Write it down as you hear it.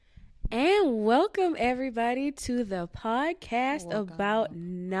And welcome everybody to the podcast about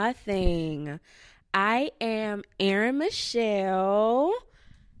nothing. I am Erin Michelle.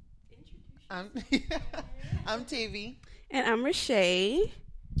 I'm TV. And I'm Rashay.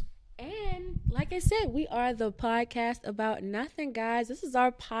 And like I said, we are the podcast about nothing, guys. This is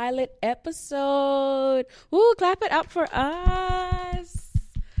our pilot episode. Woo, clap it up for us.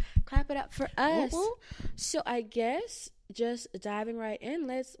 Clap it up for us. Woo-hoo. So I guess just diving right in,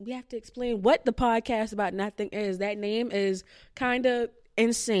 we have to explain what the podcast about nothing is. That name is kind of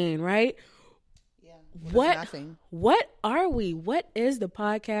insane, right? Yeah. What are we? What is the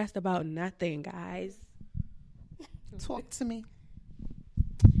podcast about nothing, guys? Talk to me.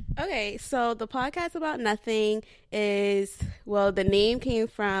 Okay, so the podcast about nothing is, well, the name came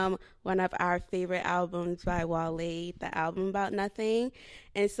from one of our favorite albums by Wale, the album about nothing.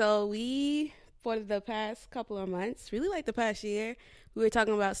 And so we, for the past couple of months, really like the past year, we were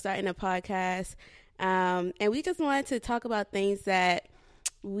talking about starting a podcast. And we just wanted to talk about things that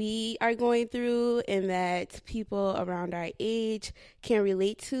we are going through and that people around our age can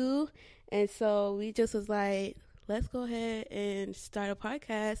relate to. And so we just was like, let's go ahead and start a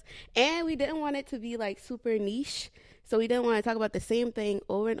podcast. And we didn't want it to be like super niche. So we didn't want to talk about the same thing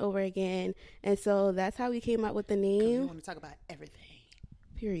over and over again. And so that's how we came up with the name. We want to talk about everything.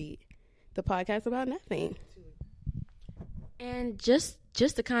 Period. The podcast about nothing. And just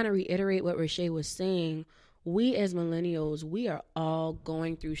to kind of reiterate what Rashay was saying, we as millennials, we are all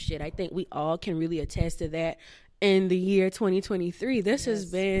going through shit. I think we all can really attest to that in the year 2023. This has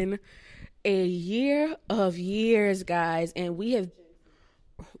been a year of years, guys, and we have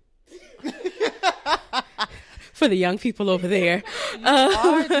for the young people over there.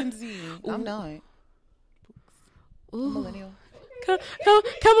 Gen Z. I'm not. Millennial.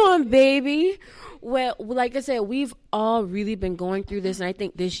 Come on, baby. Well, like I said, we've all really been going through this, and I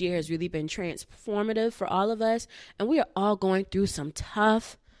think this year has really been transformative for all of us, and we are all going through some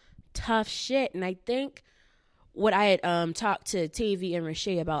tough shit, and I think what I had talked to TV and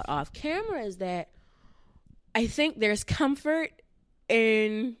Rashay about off camera is that I think there's comfort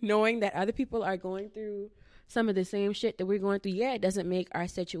in knowing that other people are going through some of the same shit that we're going through. Yeah, it doesn't make our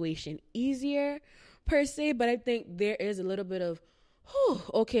situation easier per se, but I think there is a little bit of,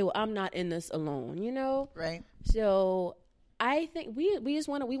 okay, well, I'm not in this alone, you know? Right. So I think we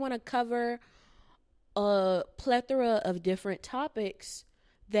want to cover a plethora of different topics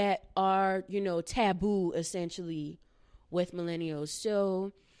that are, taboo essentially with millennials.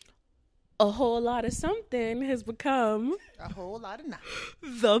 So a whole lot of something has become a whole lot of nothing.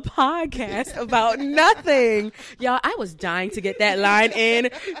 The podcast about nothing. Y'all, I was dying to get that line in.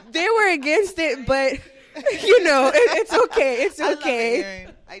 They were against it, but it's okay. It's okay.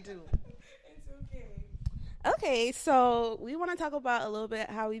 I do. It's okay. Okay, so we want to talk about a little bit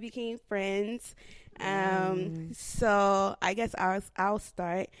how we became friends. So I guess I'll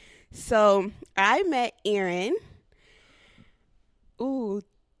start. So I met Erin,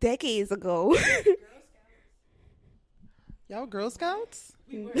 decades ago. Y'all Girl Scouts?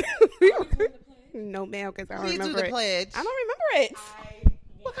 We were. No, ma'am, because I don't remember do the pledge. I don't remember it.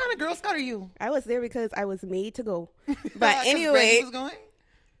 What kind of Girl Scout are you? I was there because I was made to go. But anyway, was going?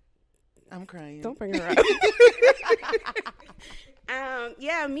 I'm crying. Don't bring her up.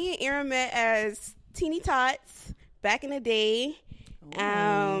 Me and Erin met as teeny tots back in the day.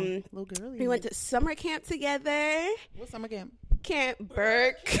 Little girly. We went to summer camp together. What summer camp? Camp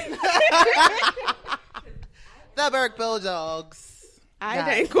Burke. The Burke Bulldogs.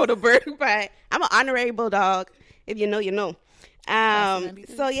 I didn't go to Burke, but I'm an honorary Bulldog. If you know, you know.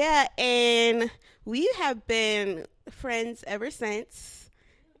 So yeah, and we have been friends ever since.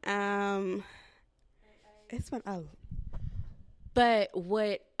 It's been But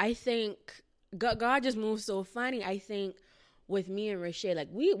what I think God just moves so funny. I think with me and Rashay, like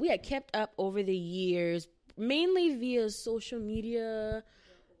we had kept up over the years, mainly via social media.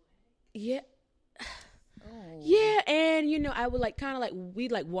 Yeah. Yeah, and I would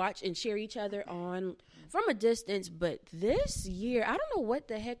we'd watch and cheer each other on from a distance, but this year, I don't know what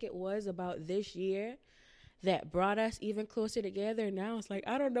the heck it was about this year that brought us even closer together. Now it's like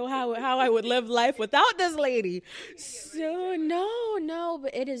I don't know how I would live life without this lady. So no,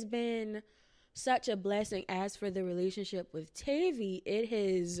 but it has been such a blessing. As for the relationship with Tavy, it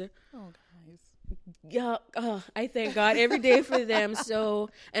has I thank God every day for them. So,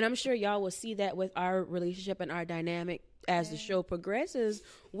 and I'm sure y'all will see that with our relationship and our dynamic as the show progresses.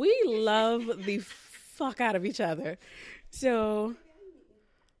 We love the fuck out of each other. So,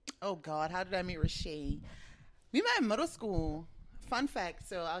 oh God, how did I meet Rashay? We met in middle school. Fun fact,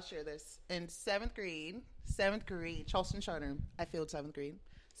 so I'll share this. In seventh grade, Charleston Charter. I failed seventh grade.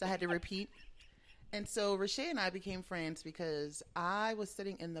 so I had to repeat. And so Rashay and I became friends because I was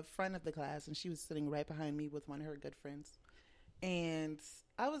sitting in the front of the class and she was sitting right behind me with one of her good friends. And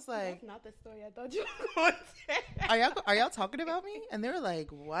I was like, That's not the story I thought you were going to say. are y'all talking about me? And they were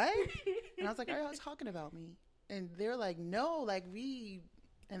like, what? And I was like, are y'all talking about me? And they were like, no, like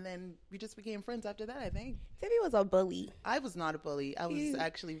and then we just became friends after that, I think. Tiffy was a bully. I was not a bully. I was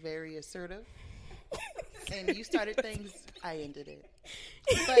actually very assertive. And you started things, I ended it.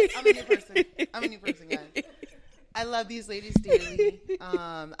 But I'm a new person, guys. I love these ladies dearly.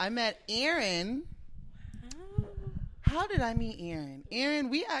 I met Erin. How did I meet Erin? Erin,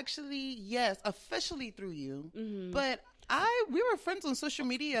 we actually, officially through you. Mm-hmm. But we were friends on social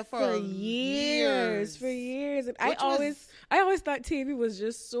media for years. For years. And I always thought TV was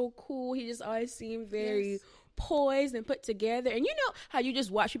just so cool. He just always seemed very poised and put together. And you know how you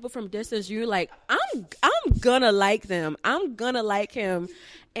just watch people from distance, you're like, I'm gonna like them. I'm gonna like him.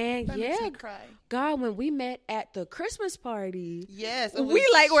 And that cry. God, when we met at the Christmas party, yes,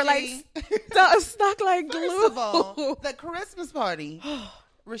 were like stuck like glue. First of all, the Christmas party,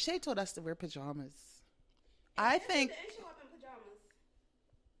 Rashay told us to wear pajamas. I think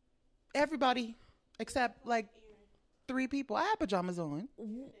everybody except like 3 people. I had pajamas on.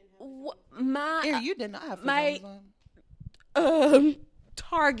 You did not have pajamas on.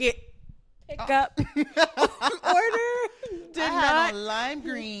 Target pickup order did I not. had on lime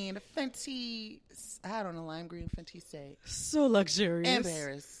green Fenty. I had on a lime green Fenty Stay. So luxurious.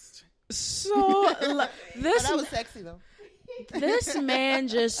 Embarrassed. This that was sexy though. This man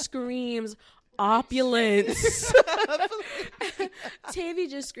just screams opulence. Tavy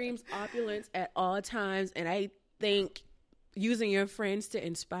just screams opulence at all times, and I think using your friends to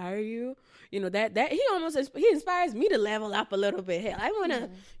inspire you, you know, that he inspires me to level up a little bit. Hell, I want to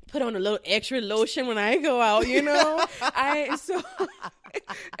put on a little extra lotion when I go out, you know.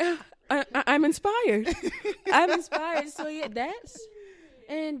 I'm inspired. So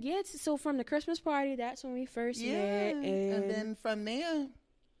so from the Christmas party, that's when we first met, and then from there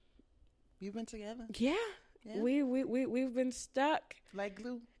we've been together. Yeah. We've been stuck like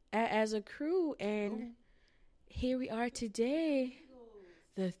glue as a crew, and here we are today,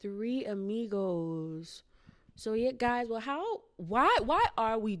 the 3 amigos. So yeah, guys. Well, why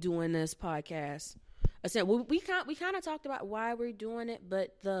are we doing this podcast? I said we kind of talked about why we're doing it,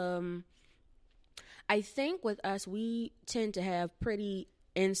 but I think with us we tend to have pretty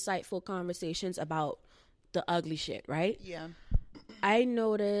insightful conversations about the ugly shit, right? Yeah. I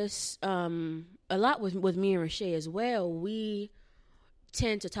notice a lot with me and Rashay as well. We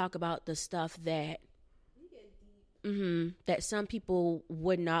tend to talk about the stuff that that some people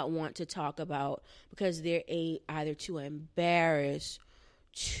would not want to talk about because they're either too embarrassed,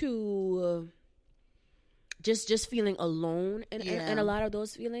 too just feeling alone in a lot of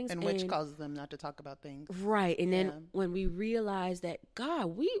those feelings, and which causes them not to talk about things, right? And then when we realize that,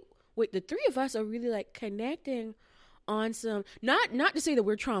 God, the 3 of us are really like connecting on some, not to say that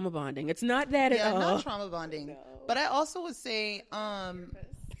we're trauma bonding. It's not that at all. Not trauma bonding. No. But I also would say,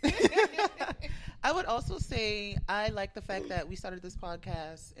 I would also say I like the fact that we started this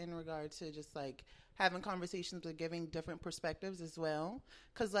podcast in regard to just like having conversations but giving different perspectives as well.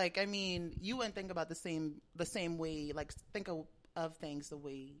 Because like, I mean, you wouldn't think about the same way, like think of things the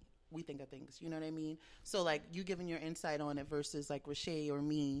way we think of things. You know what I mean? So like you giving your insight on it versus like Rashay or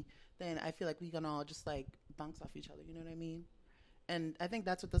me, then I feel like we can all just like bounce off each other. You know what I mean? And I think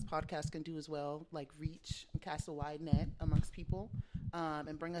that's what this podcast can do as well, like reach and cast a wide net amongst people,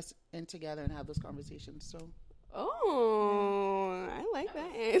 and bring us in together and have those conversations. So, I like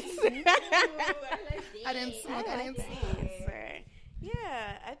that answer. I didn't answer.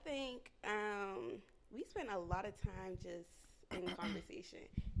 Yeah, I think we spend a lot of time just in conversation.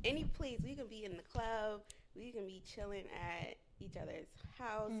 Any place, we can be in the club, we can be chilling at each other's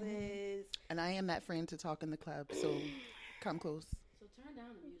houses. And I am that friend to talk in the club, so come close. So turn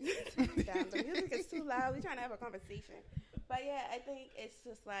down the music. The music is too loud. We're trying to have a conversation. But yeah, I think it's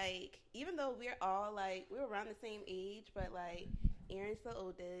just like, even though we're all like, we're around the same age, but like, Erin's the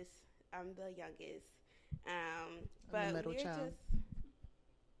oldest, I'm the youngest. But I'm the middle we're child.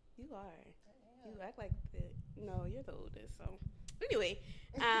 You are. You act like no, you're the oldest. So anyway,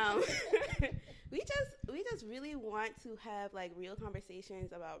 we just really want to have like real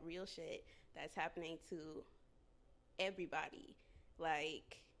conversations about real shit that's happening to everybody.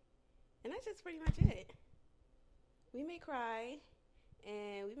 Like, and that's just pretty much it. We may cry,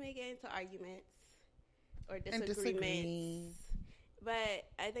 and we may get into arguments or disagreements. But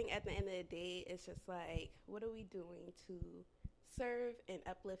I think at the end of the day, it's just like, what are we doing to serve and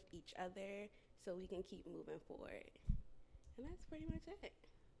uplift each other so we can keep moving forward? And that's pretty much it.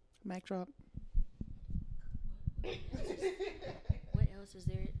 Mic drop. What else is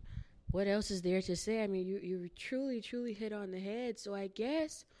there? What else is there to say? I mean, you truly hit on the head. So I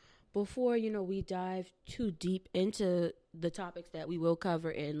guess before we dive too deep into the topics that we will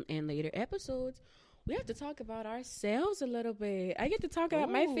cover in later episodes, we have to talk about ourselves a little bit. I get to talk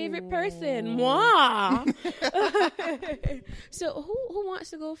about my favorite person, moi. So who wants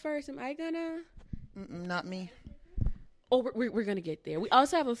to go first? Am I gonna? Not me. Oh, we're gonna get there. We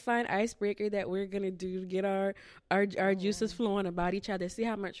also have a fun icebreaker that we're gonna do to get our juices flowing about each other. See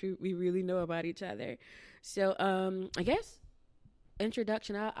how much we really know about each other. So I guess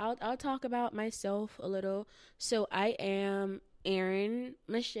introduction. I'll talk about myself a little. So I am Erin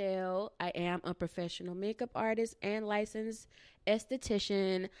Michelle. I am a professional makeup artist and licensed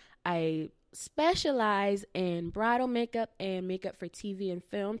esthetician. I specialize in bridal makeup and makeup for TV and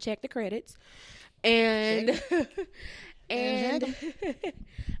film. Check the credits. And and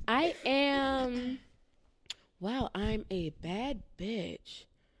I am I'm a bad bitch.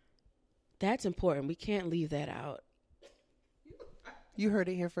 That's important. We can't leave that out. You heard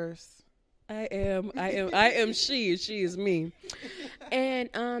it here first. I am she is me. And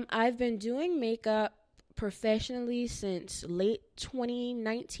I've been doing makeup professionally since late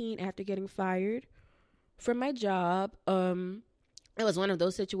 2019 after getting fired from my job. It was one of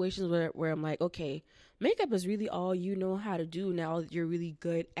those situations where I'm like, okay, makeup is really all you know how to do now that you're really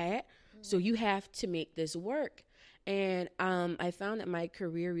good at. So you have to make this work. And I found that my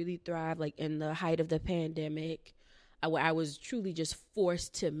career really thrived like in the height of the pandemic. I was truly just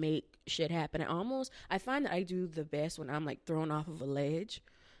forced to make shit happen. I find that I do the best when I'm like thrown off of a ledge.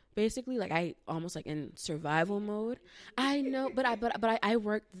 Basically, like I almost like in survival mode. I know, but I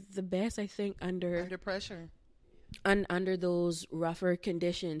work the best, I think, under pressure. Under those rougher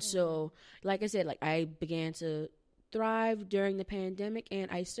conditions. So like I said, like I began to thrive during the pandemic, and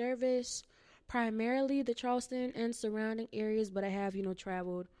I service primarily the Charleston and surrounding areas, but I have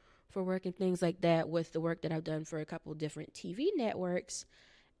traveled for work and things like that with the work that I've done for a couple different TV networks.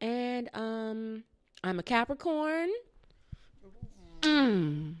 And I'm a Capricorn.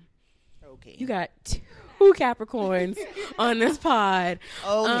 Okay, you got 2 Capricorns on this pod.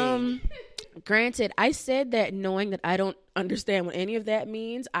 Okay. Granted, I said that knowing that I don't understand what any of that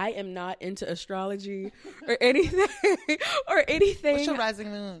means. I am not into astrology or anything. What's your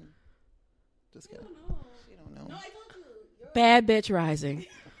rising moon? Just kidding. She don't know. No, I told you. Bad bitch rising.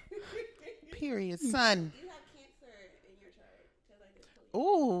 Period. Sun. You have Cancer in your chart.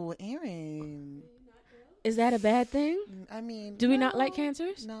 Oh, Erin. Is that a bad thing? I mean, do we not like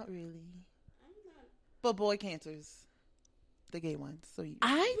Cancers? Not really. But boy Cancers. The gay ones. So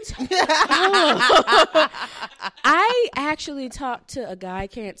I actually talked to a guy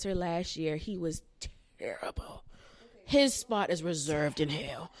Cancer last year. He was terrible. His spot is reserved in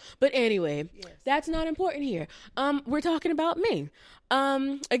hell. But anyway, That's not important here. We're talking about me.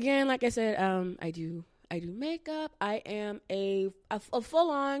 Again, like I said, I do makeup. I am a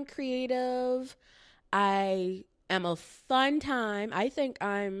full-on creative. I am a fun time. I think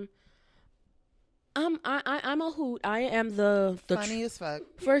I'm a hoot. I am the funny as fuck.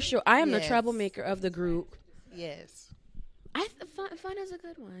 For sure. I am the troublemaker of the group. Yes. Fun is a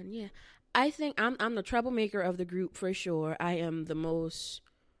good one. Yeah. I think I'm the troublemaker of the group for sure. I am the most.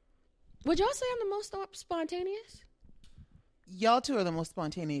 Would y'all say I'm the most spontaneous? Y'all two are the most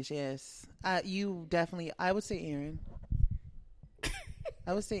spontaneous. Yes. You definitely. I would say Erin.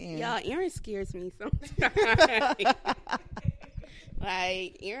 Y'all, Erin scares me sometimes.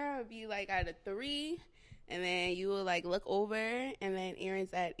 Like, Erin would be like at a 3, and then you will like look over, and then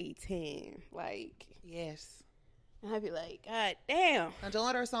Erin's at a 10. Like, yes. And I'd be like, God damn. Now don't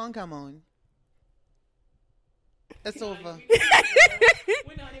let our song come on. It's over.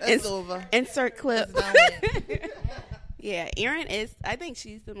 It's over. Insert clip. Yeah, Erin is, I think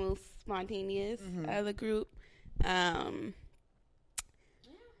she's the most spontaneous of the group.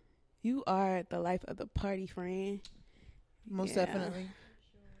 You are the life of the party, friend. Most definitely.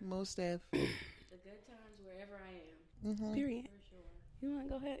 Most def. The good times wherever I am. Mm-hmm. Period. Sure. You want to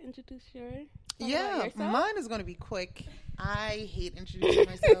go ahead and introduce yours? Yeah, mine is going to be quick. I hate introducing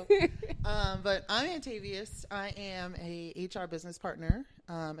myself. But I'm Antavius. I am a HR business partner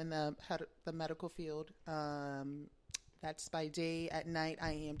in the medical field. That's by day. At night,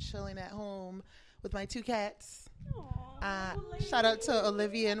 I am chilling at home with my 2 cats. Shout out to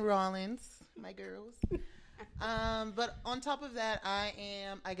Olivia and Rollins, my girls. But on top of that,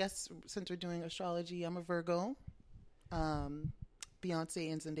 I guess since we're doing astrology, I'm a Virgo.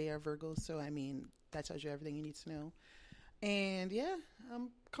 Beyonce and Zendaya are Virgos, so I mean, that tells you everything you need to know. And yeah, I'm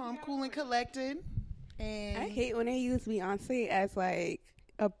calm, cool, and collected. And I hate when they use Beyonce as like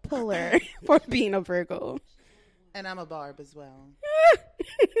a pillar for being a Virgo. And I'm a Barb as well.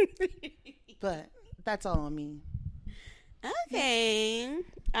 But that's all on me. Okay.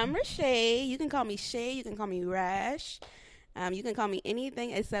 I'm Rashay. You can call me Shay. You can call me Rash. You can call me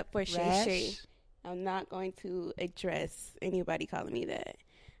anything except for Shay Shay. I'm not going to address anybody calling me that.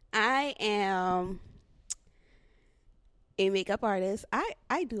 I am a makeup artist.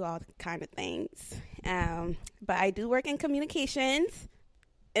 I do all kind of things. But I do work in communications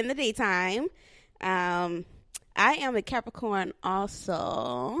in the daytime. I am a Capricorn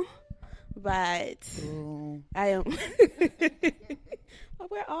also. But Ooh. I am.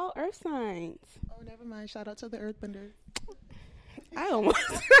 But we're all earth signs. Oh, never mind. Shout out to the Earthbenders. I almost.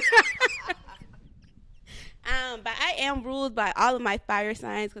 But I am ruled by all of my fire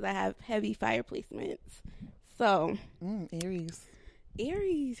signs because I have heavy fire placements. So. Aries.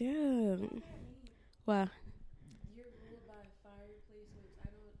 Aries, yeah. Wow. You're ruled by fire placements. I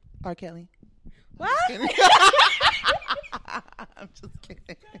don't. R. Kelly. What? I'm just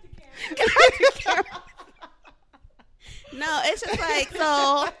kidding. No, it's just like,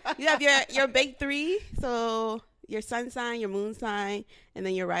 so you have your big three. So your sun sign, your moon sign, and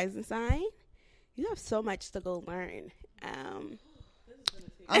then your rising sign. You have so much to go learn.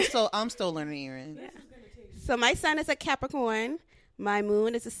 I'm still learning, Erin. Yeah. So my sun is a Capricorn, my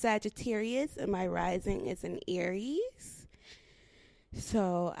moon is a Sagittarius, and my rising is an Aries.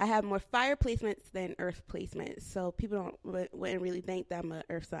 So I have more fire placements than earth placements. So people wouldn't really think that I'm an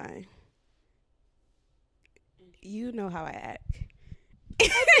earth sign. You know how I act.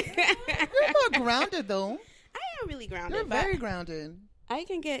 You're more grounded, though. I am really grounded. You're very grounded. I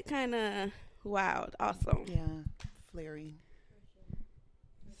can get kind of wild also. Yeah. Flary.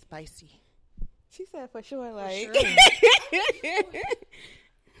 Spicy. She said for sure, like. For sure.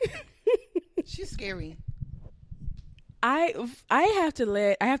 She's scary. I have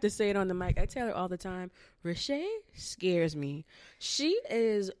to say it on the mic. I tell her all the time, Rashay scares me. She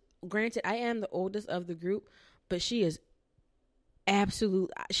is, granted, I am the oldest of the group, but she is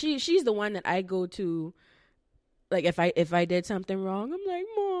she's the one that I go to, like if I did something wrong, I'm like,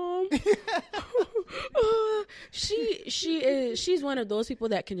 Mom. She's one of those people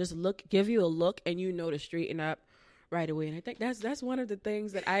that can just give you a look and you know to straighten up right away. And I think that's one of the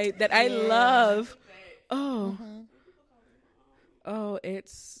things that I love. Oh. Uh-huh. Oh,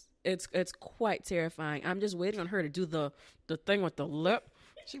 it's quite terrifying. I'm just waiting on her to do the thing with the lip.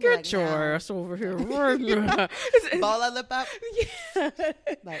 Get like, your ass over here. Ball her lip up. Yeah.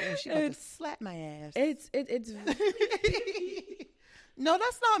 Like, oh, she about to slap my ass. It's No,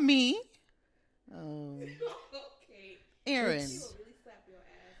 that's not me. Oh. Okay. Erin.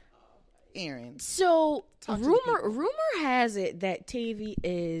 Erin. So rumor has it that Tavy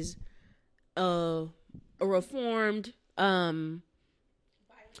is a reformed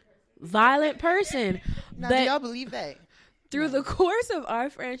violent person. Now, but do y'all believe that? Through the course of our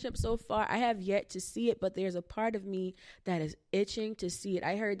friendship so far, I have yet to see it, but there's a part of me that is itching to see it.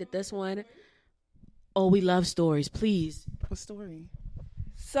 I heard that this one, we love stories. Please. What story?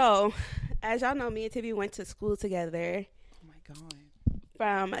 So, as y'all know, me and Tibby went to school together. Oh my God.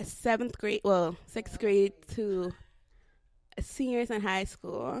 From 6th grade to seniors in high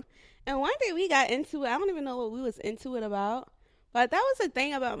school. And one day we got into it. I don't even know what we was into it about. But that was the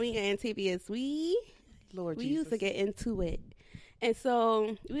thing about me and Tibby is we used to get into it. And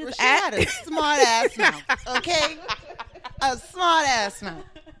so we was had a smart ass mouth, okay? A smart ass mouth.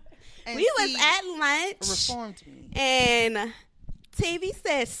 And we was at lunch. Reformed me. And Tavy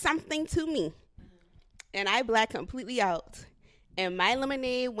said something to me. And I blacked completely out. And my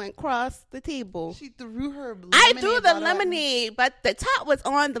lemonade went across the table. She threw her lemonade. I threw the lemonade, but the top was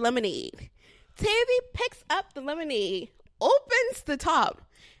on the lemonade. Tavy picks up the lemonade, opens the top,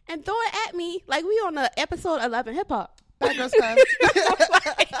 and throw it at me like we on the episode 11 hip hop. Bad girl stuff.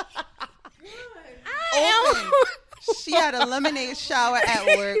 She had a lemonade shower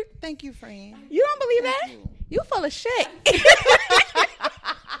at work. Thank you, friend. You don't believe that? You full of shit.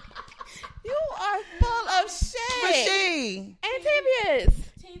 You are full of shit. But she. And Tavy is.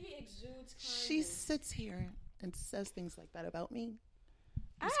 Tavy exudes kindness. She sits here and says things like that about me.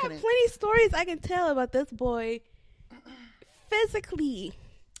 I have plenty of stories I can tell about this boy physically.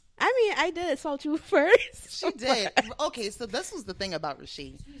 I mean, I did assault you first. She did. Okay, so this was the thing about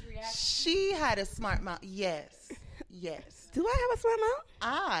Rasheed. She had a smart mouth. Yes. Do I have a smart mouth?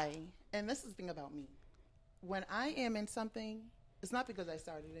 And this is the thing about me. When I am in something, it's not because I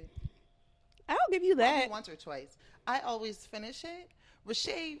started it. I'll give you that. Only once or twice. I always finish it.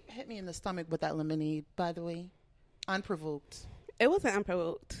 Rashay hit me in the stomach with that lemonade, by the way. Unprovoked. It wasn't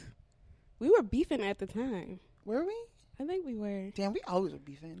unprovoked. We were beefing at the time. Were we? I think we were. Damn, we always were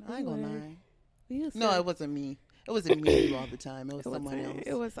beefing. I ain't gonna lie. We used No, to- it wasn't me. It wasn't me all the time. It was someone wasn't. else.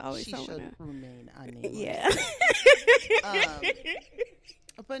 It was always she someone should else. remain unnamed. Yeah.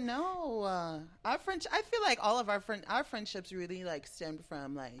 But no, our French. I feel like all of our friendships really like stemmed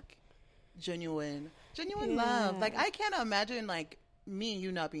from like genuine love. Like I can't imagine like me and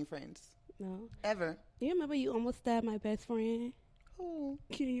you not being friends No. ever. You remember you almost stabbed my best friend? Oh,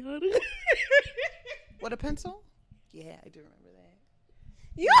 Kenyatta? what, a pencil? Yeah, I do remember that.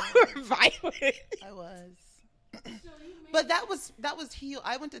 You were violent. I was. But that was heal.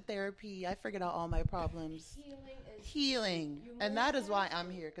 I went to therapy. I figured out all my problems. Healing. And that is why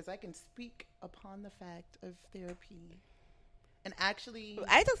I'm here, because I can speak upon the fact of therapy. And actually,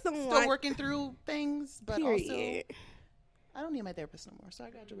 I just don't still want. working through things, but Period. also, I don't need my therapist no more, so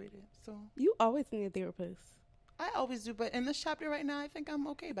I graduated. So You always need a therapist. I always do, but in this chapter right now, I think I'm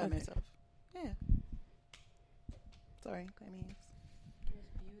okay by myself. Yeah. Sorry, Clammies.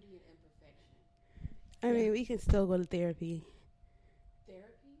 I mean, we can still go to therapy.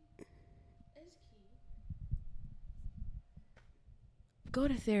 Therapy is key. Go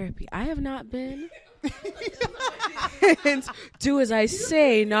to therapy. I have not been. Do as I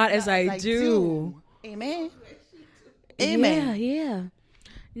say, not as I do. Amen. Amen. Yeah.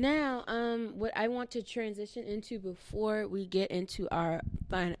 Now, what I want to transition into before we get into our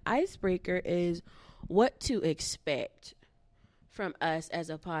fun icebreaker is what to expect from us as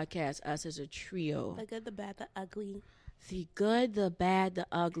a podcast, us as a trio. The good, the bad, the ugly. The good, the bad, the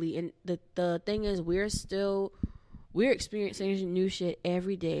ugly. And the thing is, we're experiencing new shit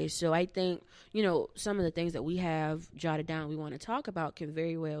every day. So I think, some of the things that we have jotted down we want to talk about can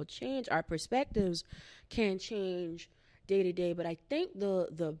very well change. Our perspectives can change day to day. But I think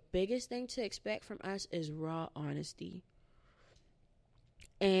the biggest thing to expect from us is raw honesty.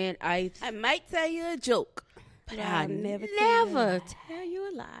 And I might tell you a joke, but I'll I never never tell tell you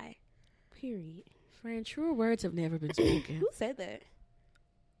a lie. Period. Friend, truer words have never been spoken. Who said that?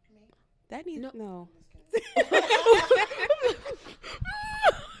 That needs No. no.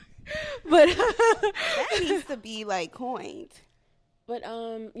 But That needs to be like coined. But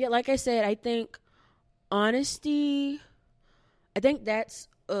yeah, like I said, I think honesty, I think that's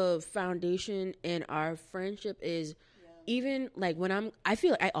a foundation in our friendship. Is even like when I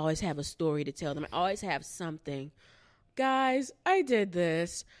feel like I always have a story to tell them. I always have something. Guys, I did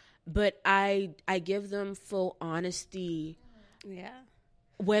this, but I give them full honesty, Yeah.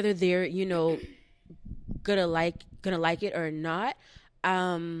 whether they're gonna like it or not.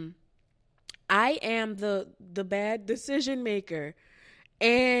 I am the bad decision maker,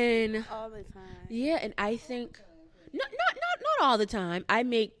 and All the time. yeah, and I think not all the time. I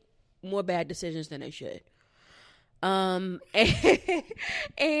make more bad decisions than I should.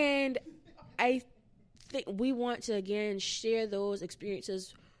 And I think we want to again share those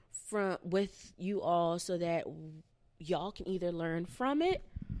experiences with you all so that y'all can either learn from it,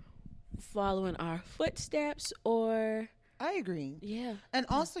 following our footsteps, or I agree. yeah. And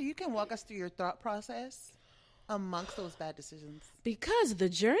also, you can walk us through your thought process amongst those bad decisions. Because the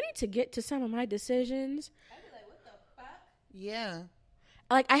journey to get to some of my decisions, Yeah.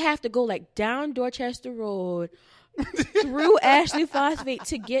 like I have to go like down Dorchester Road, through Ashley Phosphate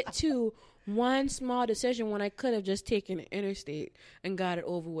to get to one small decision when I could have just taken the interstate and got it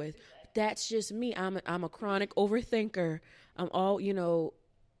over with. That's just me. I'm a chronic overthinker. I'm all,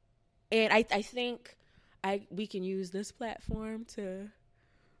 and I think we can use this platform to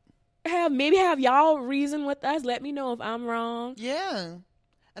have y'all reason with us. Let me know if I'm wrong. Yeah.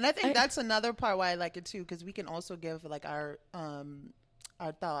 And I think that's another part why I like it too, because we can also give like our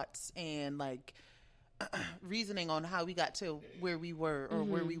thoughts and like reasoning on how we got to where we were or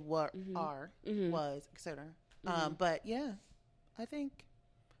where we was, etc. But yeah, I think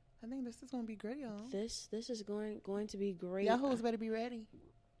this is gonna be great, y'all. This is going to be great. Y'all hoes better be ready.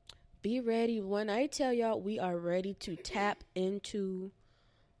 Be ready. When I tell y'all we are ready to tap into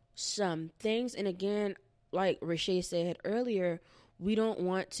some things, and again, like Rashay said earlier, we don't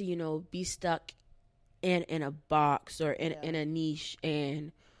want to, be stuck in a box or in a niche.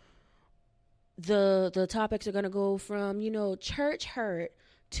 And the topics are gonna go from, church hurt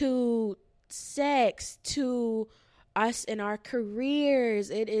to sex to us in our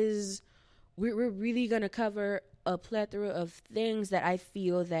careers. We're really gonna cover a plethora of things that I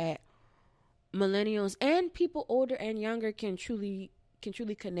feel that millennials and people older and younger can truly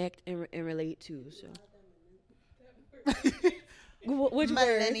connect and relate to. So, which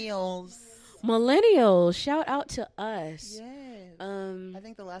millennials, shout out to us. Yes. I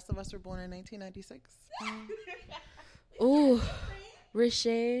think The Last of Us were born in 1996. Ooh,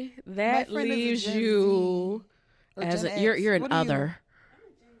 Rashay, that My friend is a leaves Gen you Or As Gen you're X? an What are you? other.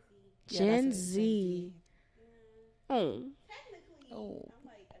 Yeah, Gen that's it, Z. Oh. Oh.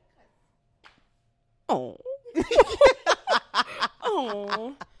 Oh.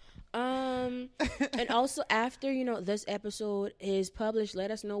 Oh. And also after, this episode is published,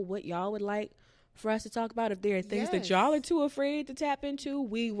 let us know what y'all would like for us to talk about. If there are things that y'all are too afraid to tap into,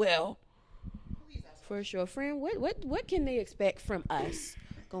 we will. For sure. Friend, what can they expect from us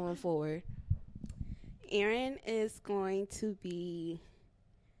going forward? Erin is going to be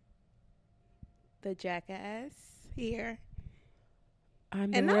the jackass here.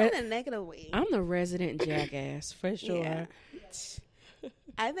 And not in a negative way. I'm the resident jackass, for sure. Yeah.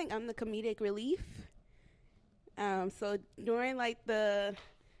 I think I'm the comedic relief. So during like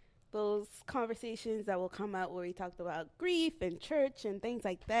those conversations that will come out where we talked about grief and church and things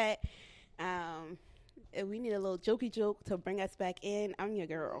like that, if we need a little jokey joke to bring us back in, I'm your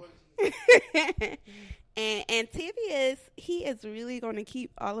girl. And he is really going to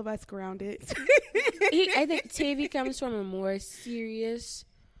keep all of us grounded. I think Tavy comes from a more serious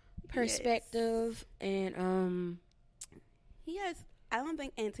perspective, and he has. I don't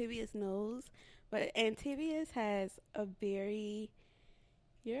think Antivius knows, but Antivius has a very.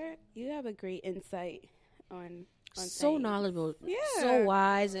 You have a great insight on so things. knowledgeable, Yeah, so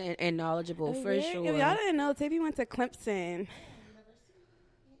wise and knowledgeable for sure. If y'all didn't know, Tavy went to Clemson.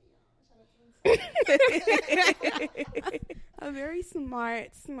 A very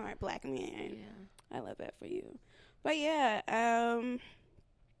smart black man. Yeah. I love that for you. But yeah,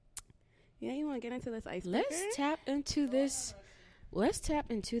 you want to get into this icebreaker? Let's tap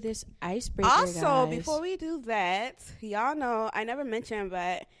into this icebreaker. Also, guys. before we do that, y'all know I never mentioned,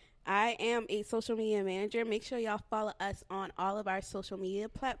 but I am a social media manager. Make sure y'all follow us on all of our social media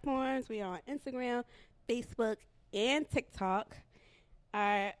platforms. We are on Instagram, Facebook, and TikTok.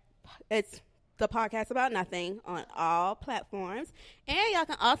 It's the podcast about nothing on all platforms, and y'all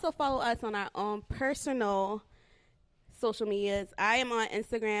can also follow us on our own personal social medias. I am on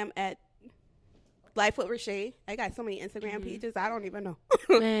Instagram at Life with Rashay. I got so many Instagram pages, I don't even know.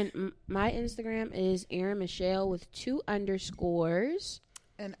 Man, my Instagram is Erin Michelle with 2 underscores.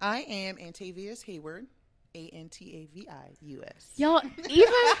 And I am Antavius Hayward, ANTAVIUS.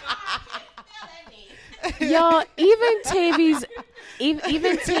 Y'all, even Tavy's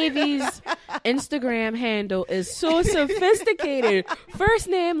Instagram handle is so sophisticated. First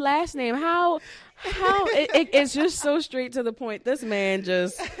name, last name. How it's just so straight to the point. This man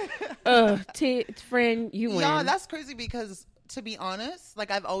just friend, you win. Yeah, that's crazy because to be honest,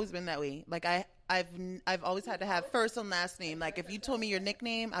 like I've always been that way. Like I've always had to have first and last name. Like if you told me your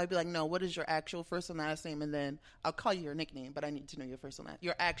nickname, I would be like, no, what is your actual first and last name? And then I'll call you your nickname, but I need to know your first and last,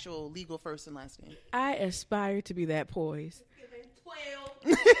 your actual legal first and last name. I aspire to be that poised.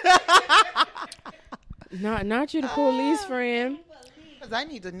 12. Not you, the police, friend. Because I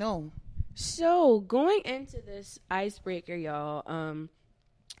need to know. So going into this icebreaker, y'all,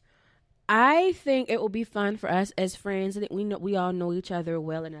 I think it will be fun for us as friends that we all know each other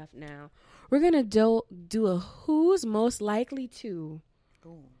well enough now. We're gonna do a who's most likely to.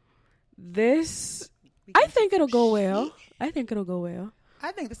 Ooh. This, I think it'll go well. I think this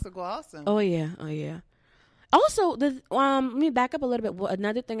will go awesome. Oh yeah. Also, let me back up a little bit. Well,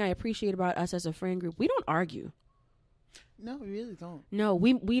 another thing I appreciate about us as a friend group, we don't argue. No, we really don't. No,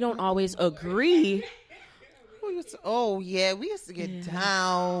 we don't always agree. We used to get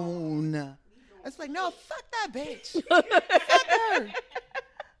down. It's like, no, fuck that bitch. Fuck her.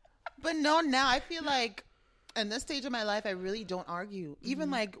 But no, now I feel like in this stage of my life, I really don't argue.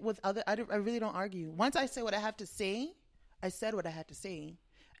 Even like with other, I really don't argue. Once I say what I have to say, I said what I had to say.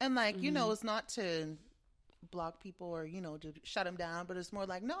 And like, it's not to block people or, to shut them down, but it's more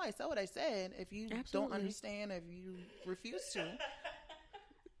like, no, I said what I said. If you don't understand, if you refuse to,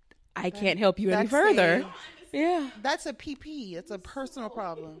 I can't help you any further. That's a PP. It's a personal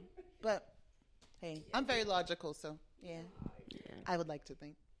problem. But hey, I'm very logical, so yeah. I would like to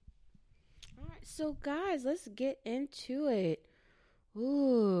think. All right, so guys, let's get into it.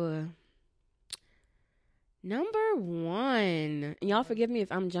 Ooh. Number 1. And y'all forgive me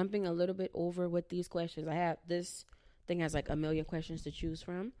if I'm jumping a little bit over with these questions. This thing has like a million questions to choose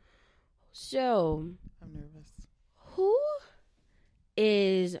from. So, I'm nervous. Who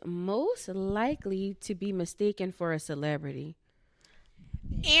is most likely to be mistaken for a celebrity?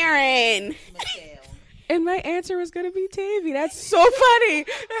 Erin. And my answer was going to be Tavy. That's so funny.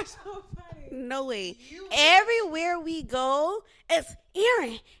 That's so funny. No way. Everywhere we go, it's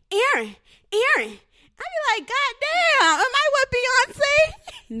Erin. I be like, God damn, am I with Beyonce?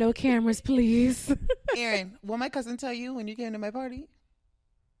 No cameras, please. Erin, what my cousin tell you when you came to my party?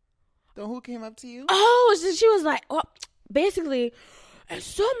 So who came up to you? Oh, so she was like, oh, basically, in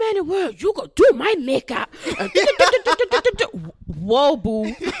so many words, you go do my makeup. Whoa,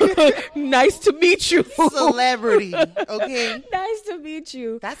 boo. Nice to meet you. Celebrity, okay? Nice to meet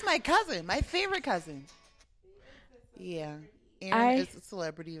you. That's my cousin, my favorite cousin. Yeah. Aaron is the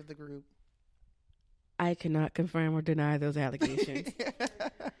celebrity of the group. I cannot confirm or deny those allegations.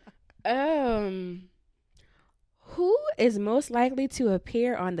 Who is most likely to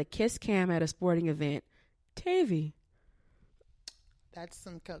appear on the kiss cam at a sporting event? Tavy. That's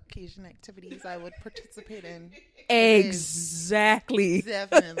some Caucasian activities I would participate in. Exactly.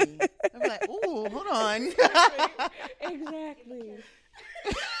 Definitely. I'm like, ooh, hold on. Exactly.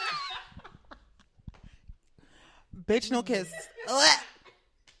 Bitch, no kiss.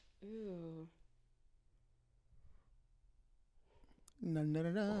 Ew. No.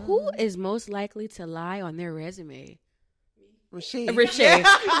 Who is most likely to lie on their resume? Rashay. Rashay.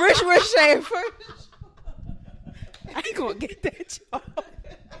 Rashay first. I ain't gonna get that job.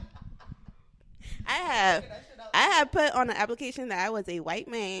 I have put on an application that I was a white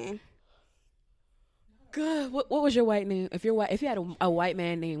man. Good. What was your white name? If you're white, if you had a white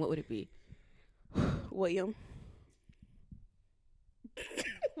man name, what would it be? William.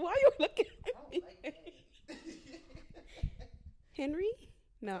 Why are you looking at me? Henry?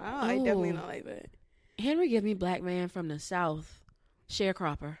 No, I definitely don't like that. Henry give me black man from the South.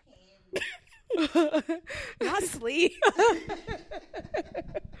 Sharecropper. Not sleep.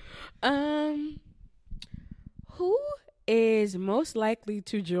 Who is most likely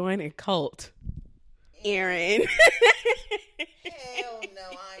to join a cult? Aaron. Hell no,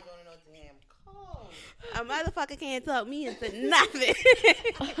 I ain't going to no damn cult. A motherfucker can't talk me into nothing.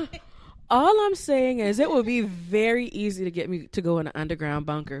 All I'm saying is it would be very easy to get me to go in an underground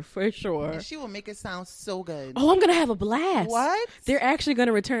bunker for sure. And she will make it sound so good. Oh, I'm going to have a blast. What? They're actually going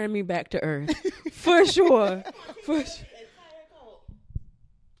to return me back to Earth. For sure. For sure.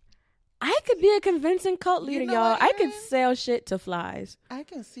 I could be a convincing cult leader, know y'all. what, I could Aaron? sell shit to flies. I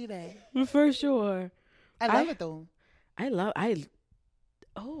can see that. For sure. I love it though. Am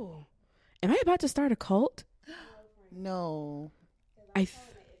I about to start a cult? No.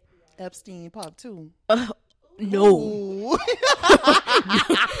 Epstein pop too. No. Ooh.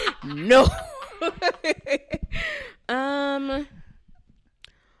 No.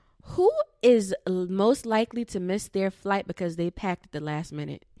 Who is most likely to miss their flight because they packed at the last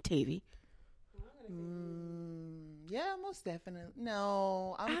minute? Tavy. Yeah, most definitely.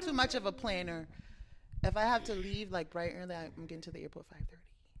 No, I'm too much of a planner. If I have to leave like bright early, I'm getting to the airport 5:30.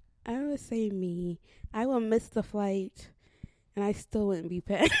 I would say me. I will miss the flight, and I still wouldn't be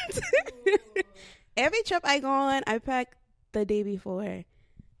packed. Every trip I go on, I pack the day before.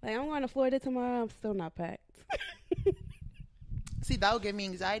 Like, I'm going to Florida tomorrow, I'm still not packed. See, that would give me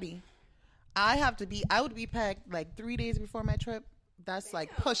anxiety. I would be packed like 3 days before my trip. That's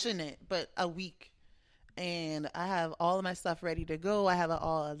like pushing it, but a week. And I have all of my stuff ready to go. I have it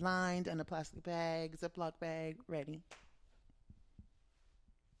all aligned in a plastic bag, Ziploc bag, ready.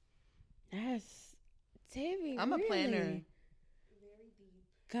 Yes. Tavy, I'm a planner.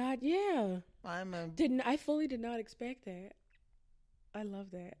 God, yeah. I fully did not expect that. I love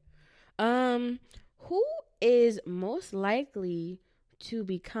that. Who is most likely to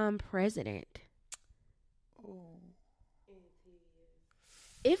become president? Ooh.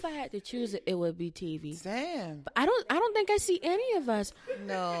 If I had to choose it, it would be TV. Damn. But I don't think I see any of us.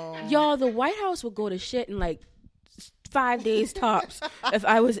 No. Y'all, the White House would go to shit in like 5 days tops. If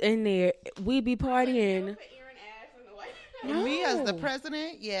I was in there, we'd be partying. No. Me as the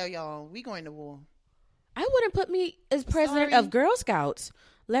president? Yeah, y'all. We going to war. I wouldn't put me as president of Girl Scouts,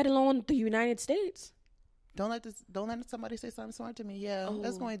 let alone the United States. Don't let somebody say something smart to me. Yeah,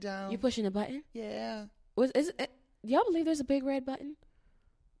 that's going down. You pushing a button? Yeah. Y'all believe there's a big red button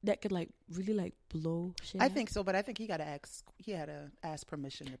that could like really like blow shit? I up? think so, but I think he got to ask. He had to ask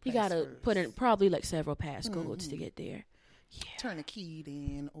permission to press. You gotta first. put in probably like several passcodes to get there. Yeah. Turn a key,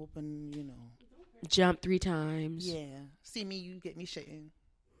 then open. Jump 3 times. Yeah. See me, you get me shitting.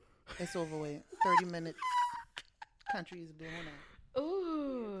 It's over with. 30 minutes. Country is blown out.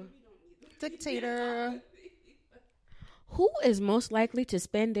 Ooh. Dictator. Who is most likely to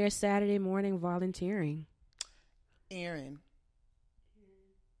spend their Saturday morning volunteering? Aaron.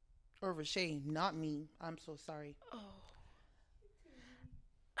 Or Rashay, not me. I'm so sorry. Oh.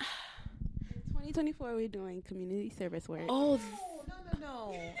 2024, we're doing community service work. Oh,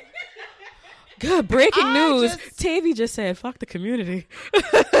 No. good breaking news. Tavy just said, "Fuck the community."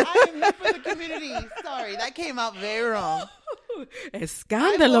 I am here for the community. Sorry, that came out very wrong.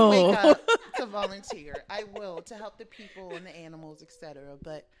 Escándalo. I will wake up to volunteer. I will, to help the people and the animals, etc.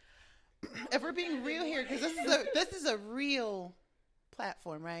 But if we're being real here, because this is a real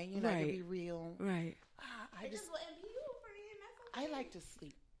platform, right? You're not gonna be real, Right. I like to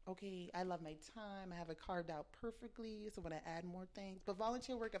sleep. Okay, I love my time. I have it carved out perfectly. So when I add more things, but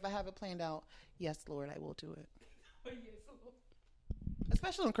volunteer work, if I have it planned out, yes, Lord, I will do it.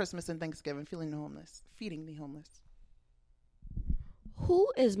 Especially on Christmas and Thanksgiving, feeding the homeless.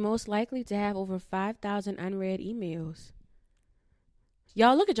 Who is most likely to have over 5,000 unread emails?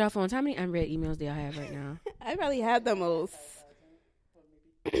 Y'all look at your phones. How many unread emails do y'all have right now? I probably have the most.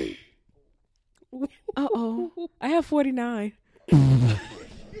 Uh-oh. I have 49.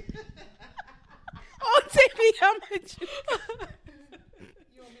 Oh, take me how much? You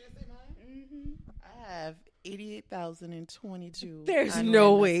want me to say mine? Mm-hmm. I have 88,022. There's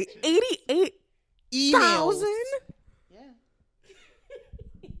no way. 88,000? Yeah.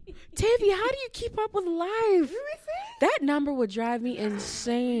 Tavy, how do you keep up with life? That number would drive me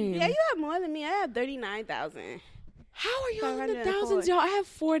insane. Yeah, you have more than me. I have 39,000. How are y'all in the thousands, y'all? I have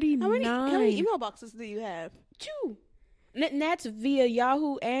 49. How many email boxes do you have? 2. And that's via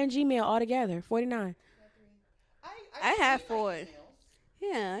Yahoo and Gmail all together. 49. I have 4.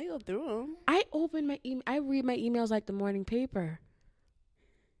 Yeah, I go through them. I open my email. I read my emails like the morning paper.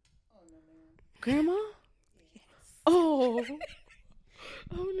 Oh, no, man. Grandma? Yes. Oh.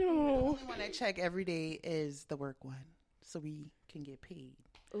 Oh, no. The only one I check every day is the work one, so we can get paid.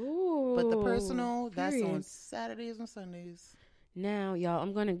 Ooh. But the personal, that's on period. Saturdays and Sundays. Now, y'all,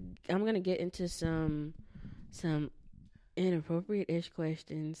 I'm gonna get into some inappropriate-ish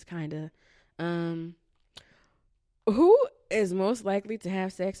questions, kind of. Who is most likely to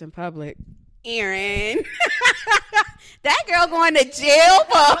have sex in public? Aaron. That girl going to jail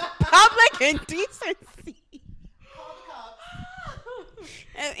for public indecency.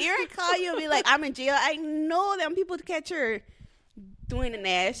 If Aaron call you and be like, I'm in jail, I know them people to catch her doing the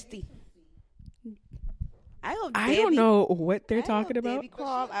nasty. I don't know what they're talking about. Baby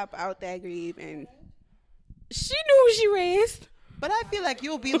crawl up out that grave and She knew who she raised. But I feel like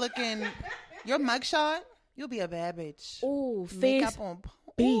you'll be looking, your mugshot, you'll be a bad bitch. Ooh, Makeup face on.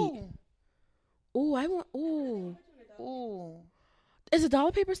 beat. Ooh, I want. Ooh. Is the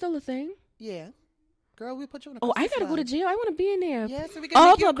dollar paper still a thing? Yeah. Girl, we put you in a Oh, I Christmas gotta go to mug. jail. I want to be in there. Yeah, so we can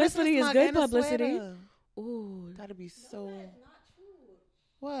All make you a publicity Christmas is mug good and a publicity. sweater. Ooh, That'd be so.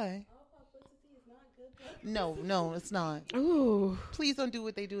 Why? No, it's not. ooh. Please don't do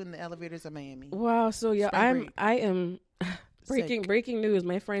what they do in the elevators of Miami. Wow. So yeah, Spring break. I am Sick. breaking news.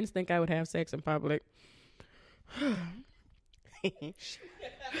 My friends think I would have sex in public.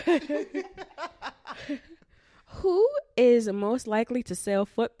 Who is most likely to sell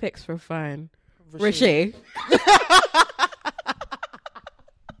foot pics for fun? Rashay.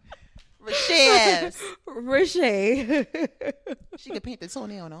 Rashay. Rashay. She could paint the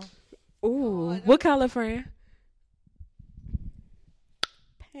toenail, no? Ooh, what color, friend?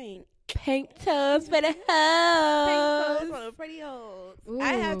 pink. Pink toes for the Pink hoes. toes on a pretty hoes.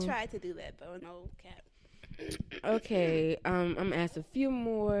 I have tried to do that though. No cap. Okay, I'm gonna ask a few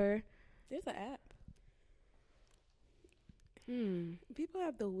more. There's an app. People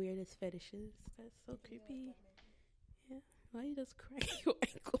have the weirdest fetishes. That's so creepy. Yeah. Why you just crack your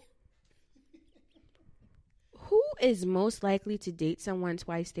ankle? Who is most likely to date someone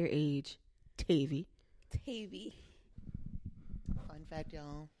twice their age? Tavy. Tavy. Fun fact,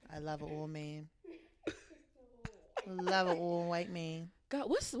 y'all. I love an old man. Love an old white man. God,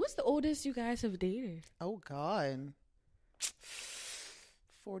 what's the oldest you guys have dated? Oh, God.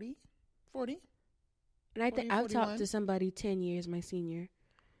 40? And I think 40, I've talked 41. to somebody 10 years my senior.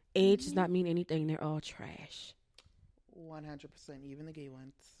 Age does not mean anything. They're all trash. 100%, even the gay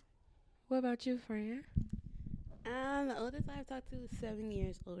ones. What about you, Fran? The oldest I've talked to is 7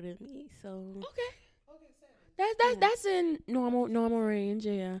 years older than me. So Okay. That's in normal range,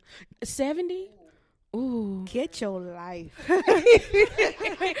 yeah. 70? Ooh. get your life.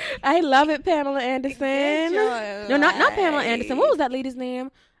 I love it, Pamela Anderson. Get your No, not Pamela life. Anderson. What was that lady's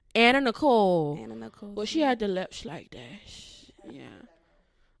name? Anna Nicole. Anna Nicole. Well, she had the lips like that. Yeah.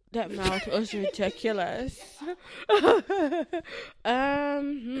 That mouth was ridiculous.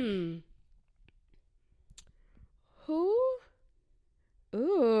 Who?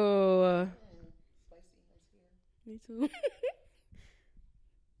 Ooh. Me too.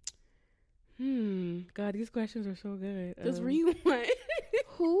 God, these questions are so good. Just read one.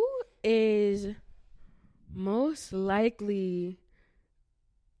 Who is most likely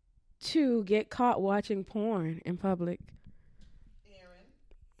to get caught watching porn in public? Aaron.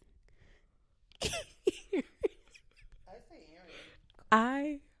 I say Aaron.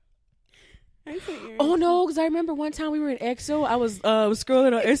 I say Aaron. Oh no, because I remember one time we were in EXO. I was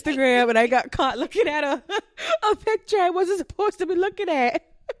scrolling on Instagram and I got caught looking at a picture I wasn't supposed to be looking at.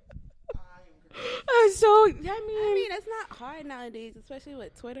 So I mean, that's not hard nowadays, especially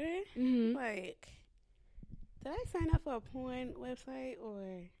with Twitter. mhm. Like, did I sign up for a porn website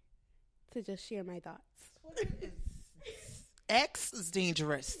or to just share my thoughts? X is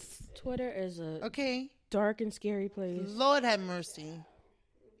dangerous. Twitter is a Okay, dark and scary place. Lord have mercy.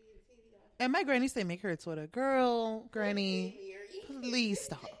 And my granny say, make her a Twitter. Girl, granny, please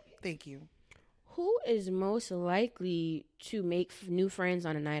stop. Thank you. Who is most likely to make new friends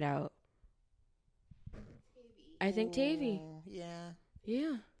on a night out? I think Tavy. Oh, yeah,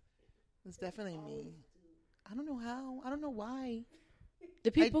 Yeah. it's definitely me. I don't know how. I don't know why.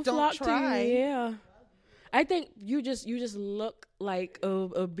 The people don't flock try. to you. Yeah. I think you just look like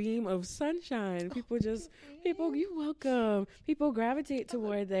a beam of sunshine. People you're welcome. People gravitate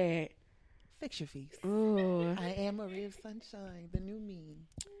toward that. Fix your face. Oh, I am a ray of sunshine, the new me.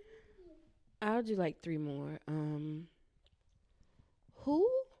 I'll do like 3 more. Who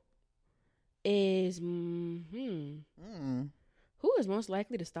is who is most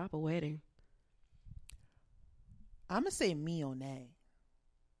likely to stop a wedding? I'm gonna say me on that.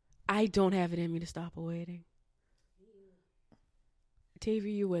 I don't have it in me to stop a wedding.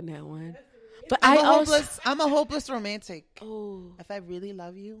 Tavy, you win that one. But I'm a hopeless romantic. Oh, If I really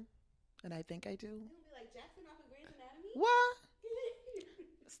love you, and I think I do. What?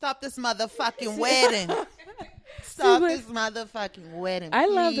 Stop this motherfucking wedding. Stop this motherfucking wedding. I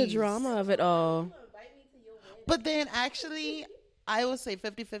love the please. drama of it all. But then actually, I would say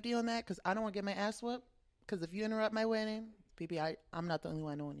 50-50 on that because I don't want to get my ass whooped. Because if you interrupt my wedding, baby, I'm not the only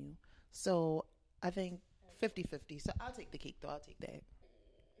one on you. So I think 50-50. So I'll take the cake, though. I'll take that.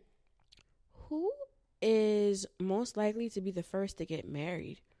 Who is most likely to be the first to get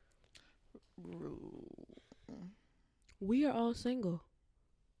married? We are all single.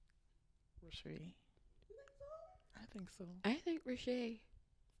 Rashay. I think so. I think Rashay.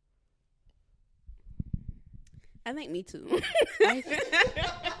 I think me too. I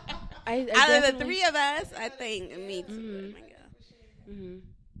Out of the definitely- 3 of us, I think me too. Mhm. Oh my gosh. Mhm.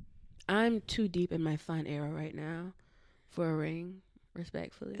 I'm too deep in my fun era right now for a ring,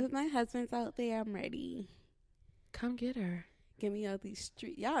 respectfully. If my husband's out there, I'm ready. Come get her. Get me out these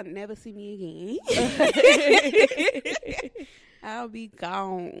streets. Y'all never see me again. I'll be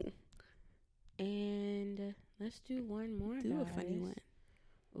gone. And let's do one more. Do a guys. funny one.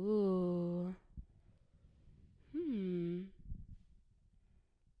 Ooh.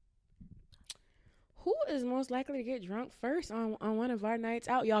 Who is most likely to get drunk first on one of our nights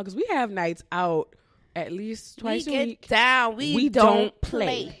out, y'all? Because we have nights out at least twice we a get week. down. We don't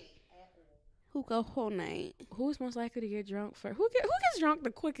play. Who go whole night? Who's most likely to get drunk first? Who gets drunk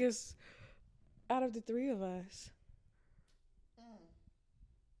the quickest out of the 3 of us?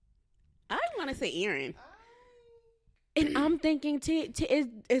 I want to say Aaron. And I'm thinking,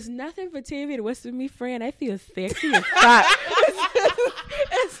 it's nothing for TV to whisper me, friend. I feel sexy as fuck.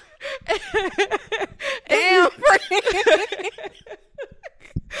 Damn,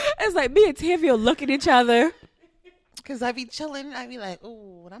 It's like me and Tavy will look at each other. Because I be chilling. I be like,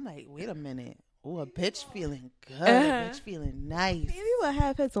 oh, and I'm like, wait a minute. Oh, a bitch feeling good. Uh-huh. A bitch feeling nice. Maybe we'll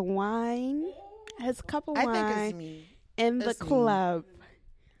have his wine, his cup of I wine think it's me. in the It's me. club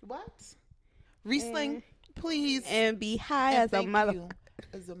What? Riesling, please. and be high And as a thank mother. you.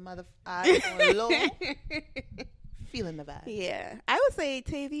 As a mother. I on low. Feeling the vibe. Yeah, I would say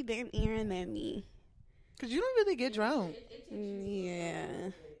Tavy, then Aaron, then me. Because you don't really get drunk. Yeah,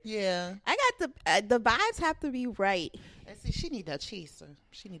 Yeah. I got the vibes have to be right. And see, she need that chaser.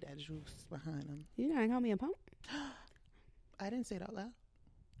 She need that juice behind them. You gonna call me a punk? I didn't say it out loud.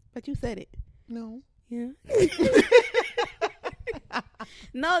 But you said it. No. Yeah.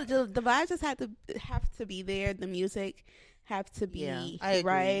 No, the vibes just have to be there. The music have to be I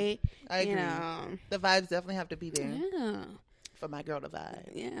agree. right. I agree. You know. The vibes definitely have to be there Yeah. for my girl to vibe.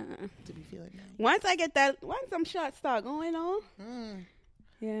 Yeah. To be feeling nice. Once them shots start going on,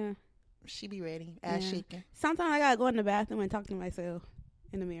 yeah. She be ready. Ass Yeah. shaking. Sometimes I gotta go in the bathroom and talk to myself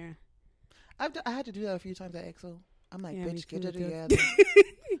in the mirror. I had to do that a few times at EXO. I'm like, Yeah, me bitch, get too, it too. together.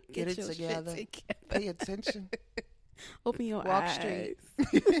 Get it your shit together. Pay attention. Open your Walk eyes. straight.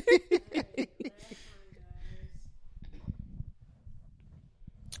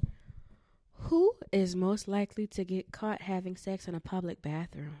 Who is most likely to get caught having sex in a public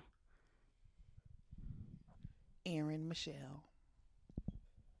bathroom? Aaron Michelle.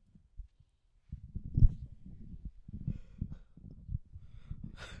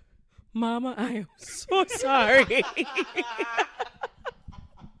 Mama, I am so sorry.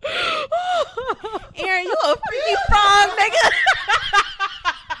 Aaron, you a freaky frog, nigga.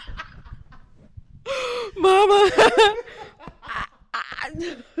 Mama. I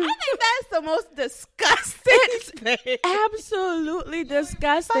think that's the most disgusting. It's absolutely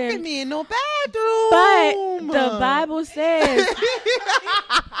disgusting. Fucking me in no bathroom. But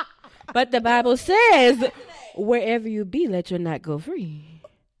the Bible says, wherever you be, let your knot go free.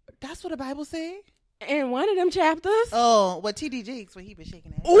 That's what the Bible say? In one of them chapters. Oh, what TD Jakes when he was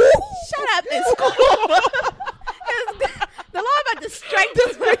shaking that. Ooh, shut up in school. The Lord about to strike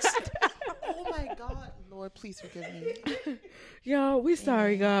this bitch. Oh my God, Lord, please forgive me. Yo, we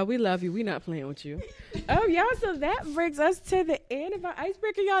sorry, God. We love you. We not playing with you. Oh, y'all, so that brings us to the end of our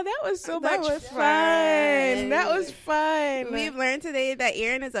icebreaker, y'all. That was so much fun. That was fun. We've learned today that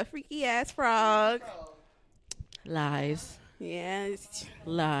Aaron is a freaky ass frog. Lies. Yes.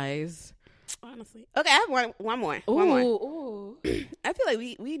 Lies. Honestly. Okay, I have one more. Ooh, One more. ooh. I feel like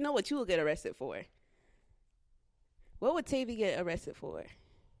we know what you will get arrested for. What would Tavy get arrested for?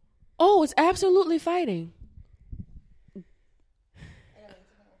 Oh, it's absolutely fighting.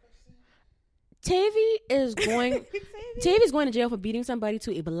 Tavy is going. Tavy's going to jail for beating somebody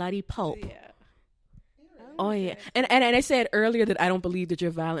to a bloody pulp. Yeah. Oh yeah, and I said earlier that I don't believe that you're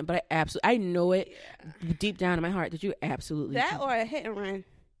violent, but I know it deep down in my heart that you absolutely That or a hit and run.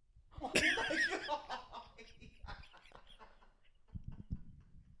 Oh my God.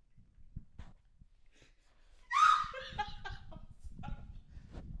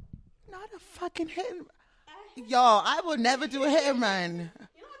 Not a fucking hit and Y'all, I will never do a hit and run. You don't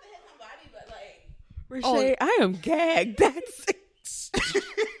have to hit somebody, but like. Rashay, I am gagged. That's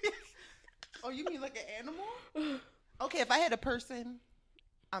Oh, you mean like an animal? Okay, if I hit a person,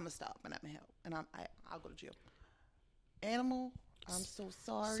 I'm gonna stop and I'm gonna help, and I'll go to jail. Animal, I'm so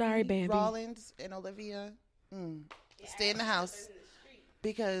sorry. Sorry, Bambi. Rollins and Olivia, stay in the house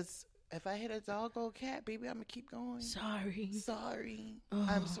because if I hit a dog or cat, baby, I'm gonna keep going. Sorry. Oh.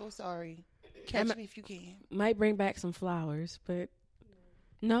 I'm so sorry. Catch me if you can. might bring back some flowers, but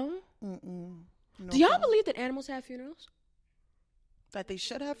no. No Do y'all problem. believe that animals have funerals? That they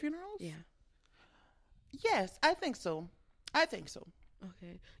should have funerals? Yeah. Yes, I think so.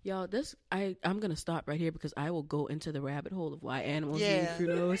 Okay, y'all. I'm gonna stop right here because I will go into the rabbit hole of why animals need Yeah.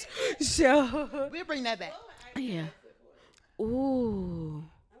 funerals. So We'll bring that back. yeah. Ooh.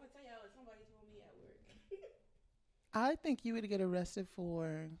 I'm gonna tell y'all what somebody told me at work. I think you would get arrested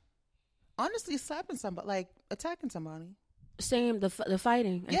for honestly slapping somebody, like attacking somebody. Same. The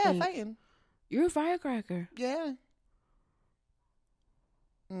fighting. I think. Fighting. You're a firecracker. Yeah.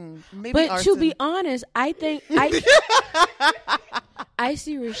 Maybe But arson. to be honest, I think I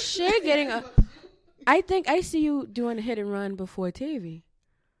see Rashay getting a. I think I see you doing a hit and run before Tavy.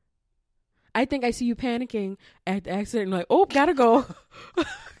 I think I see you panicking at the accident, like, oh, gotta go,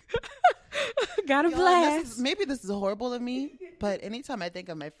 gotta Y'all, blast. maybe this is horrible of me, but anytime I think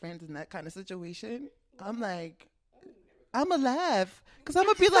of my friends in that kind of situation, I'm like, I'm gonna laugh because I'm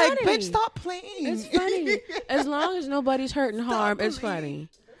gonna be like, funny. bitch, stop playing. It's funny as long as nobody's hurt and harmed. It's playing. funny. He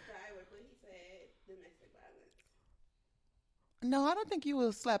said domestic violence. No, I don't think you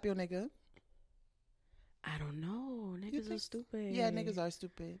will slap your nigga. I don't know. Niggas are stupid. Yeah, niggas are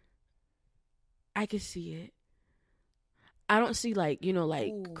stupid. I can see it. I don't see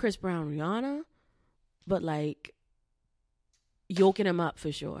Ooh. Chris Brown, Rihanna, but like yoking him up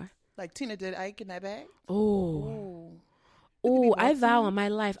for sure. Like Tina did Ike in that bag. Oh, Ooh. I vow on my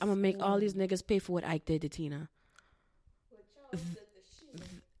life I'm gonna make all these niggas pay for what Ike did to Tina.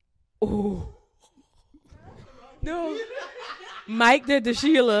 Oh, no. Mike did to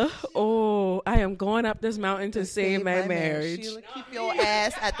Sheila. Oh, I am going up this mountain to save my marriage. Sheila, keep your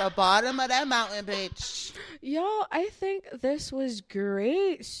ass at the bottom of that mountain, bitch. Y'all, I think this was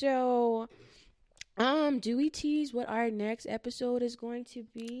great. So, do we tease what our next episode is going to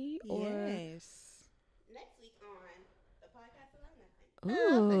be? Or Yes. Next week on the podcast about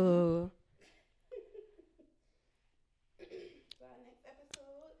nothing. ooh, So our next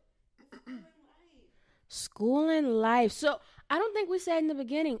episode is school and life. So I don't think we said in the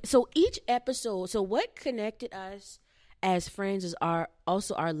beginning. So each episode. So what connected us as friends is our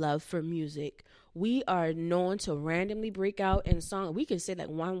love for music. We are known to randomly break out in song. We can say like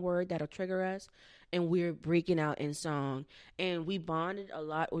one word that'll trigger us, and we're breaking out in song. And we bonded a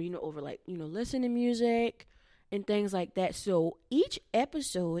lot, over listening to music and things like that. So each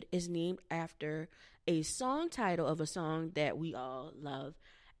episode is named after a song title of a song that we all love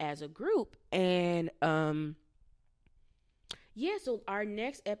as a group. And so our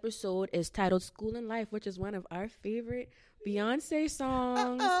next episode is titled School and Life, which is one of our favorite Beyonce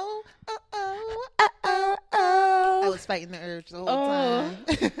songs. Oh. Oh. I was fighting the urge the whole time.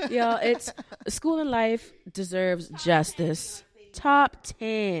 Y'all, it's School and Life deserves justice. Top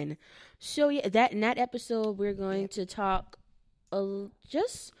 10. So yeah, in that episode, we're going to talk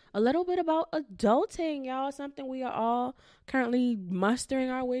just a little bit about adulting, y'all. Something we are all currently mustering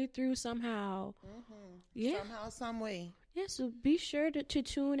our way through somehow. Yeah, somehow, some way. Yeah, so be sure to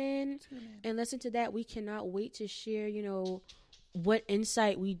tune in and listen to that. We cannot wait to share, what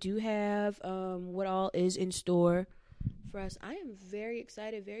insight we do have, what all is in store for us. I am very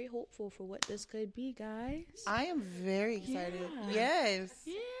excited, very hopeful for what this could be, guys. I am very excited. Yeah. Yes.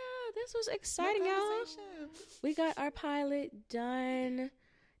 Yeah, this was exciting, y'all. We got our pilot done.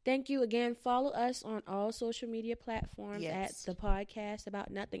 Thank you again. Follow us on all social media platforms at the podcast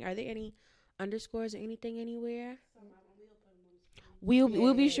about nothing. Are there any underscores or anything anywhere?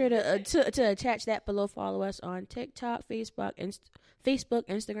 We'll be sure to attach that below. Follow us on TikTok, Facebook,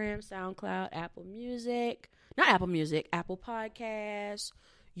 Instagram, SoundCloud, Apple Podcasts,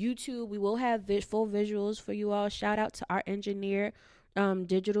 YouTube. We will have full visuals for you all. Shout out to our engineer,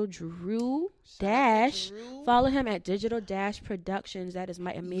 Digital Drew Dash. Follow him at Digital Dash Productions. That is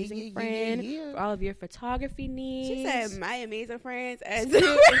my amazing friend for all of your photography needs. She said my amazing friends as damn,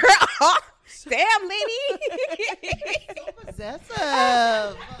 lady. So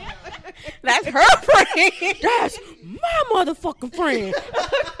possessive. That's her friend. That's my motherfucking friend.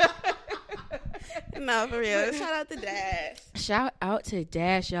 No, for real. Shout out to Dash. Shout out to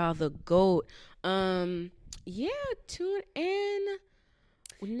Dash, y'all, the GOAT. Yeah, tune in.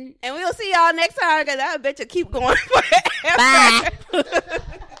 And we'll see y'all next time because I bet you keep going forever. Bye.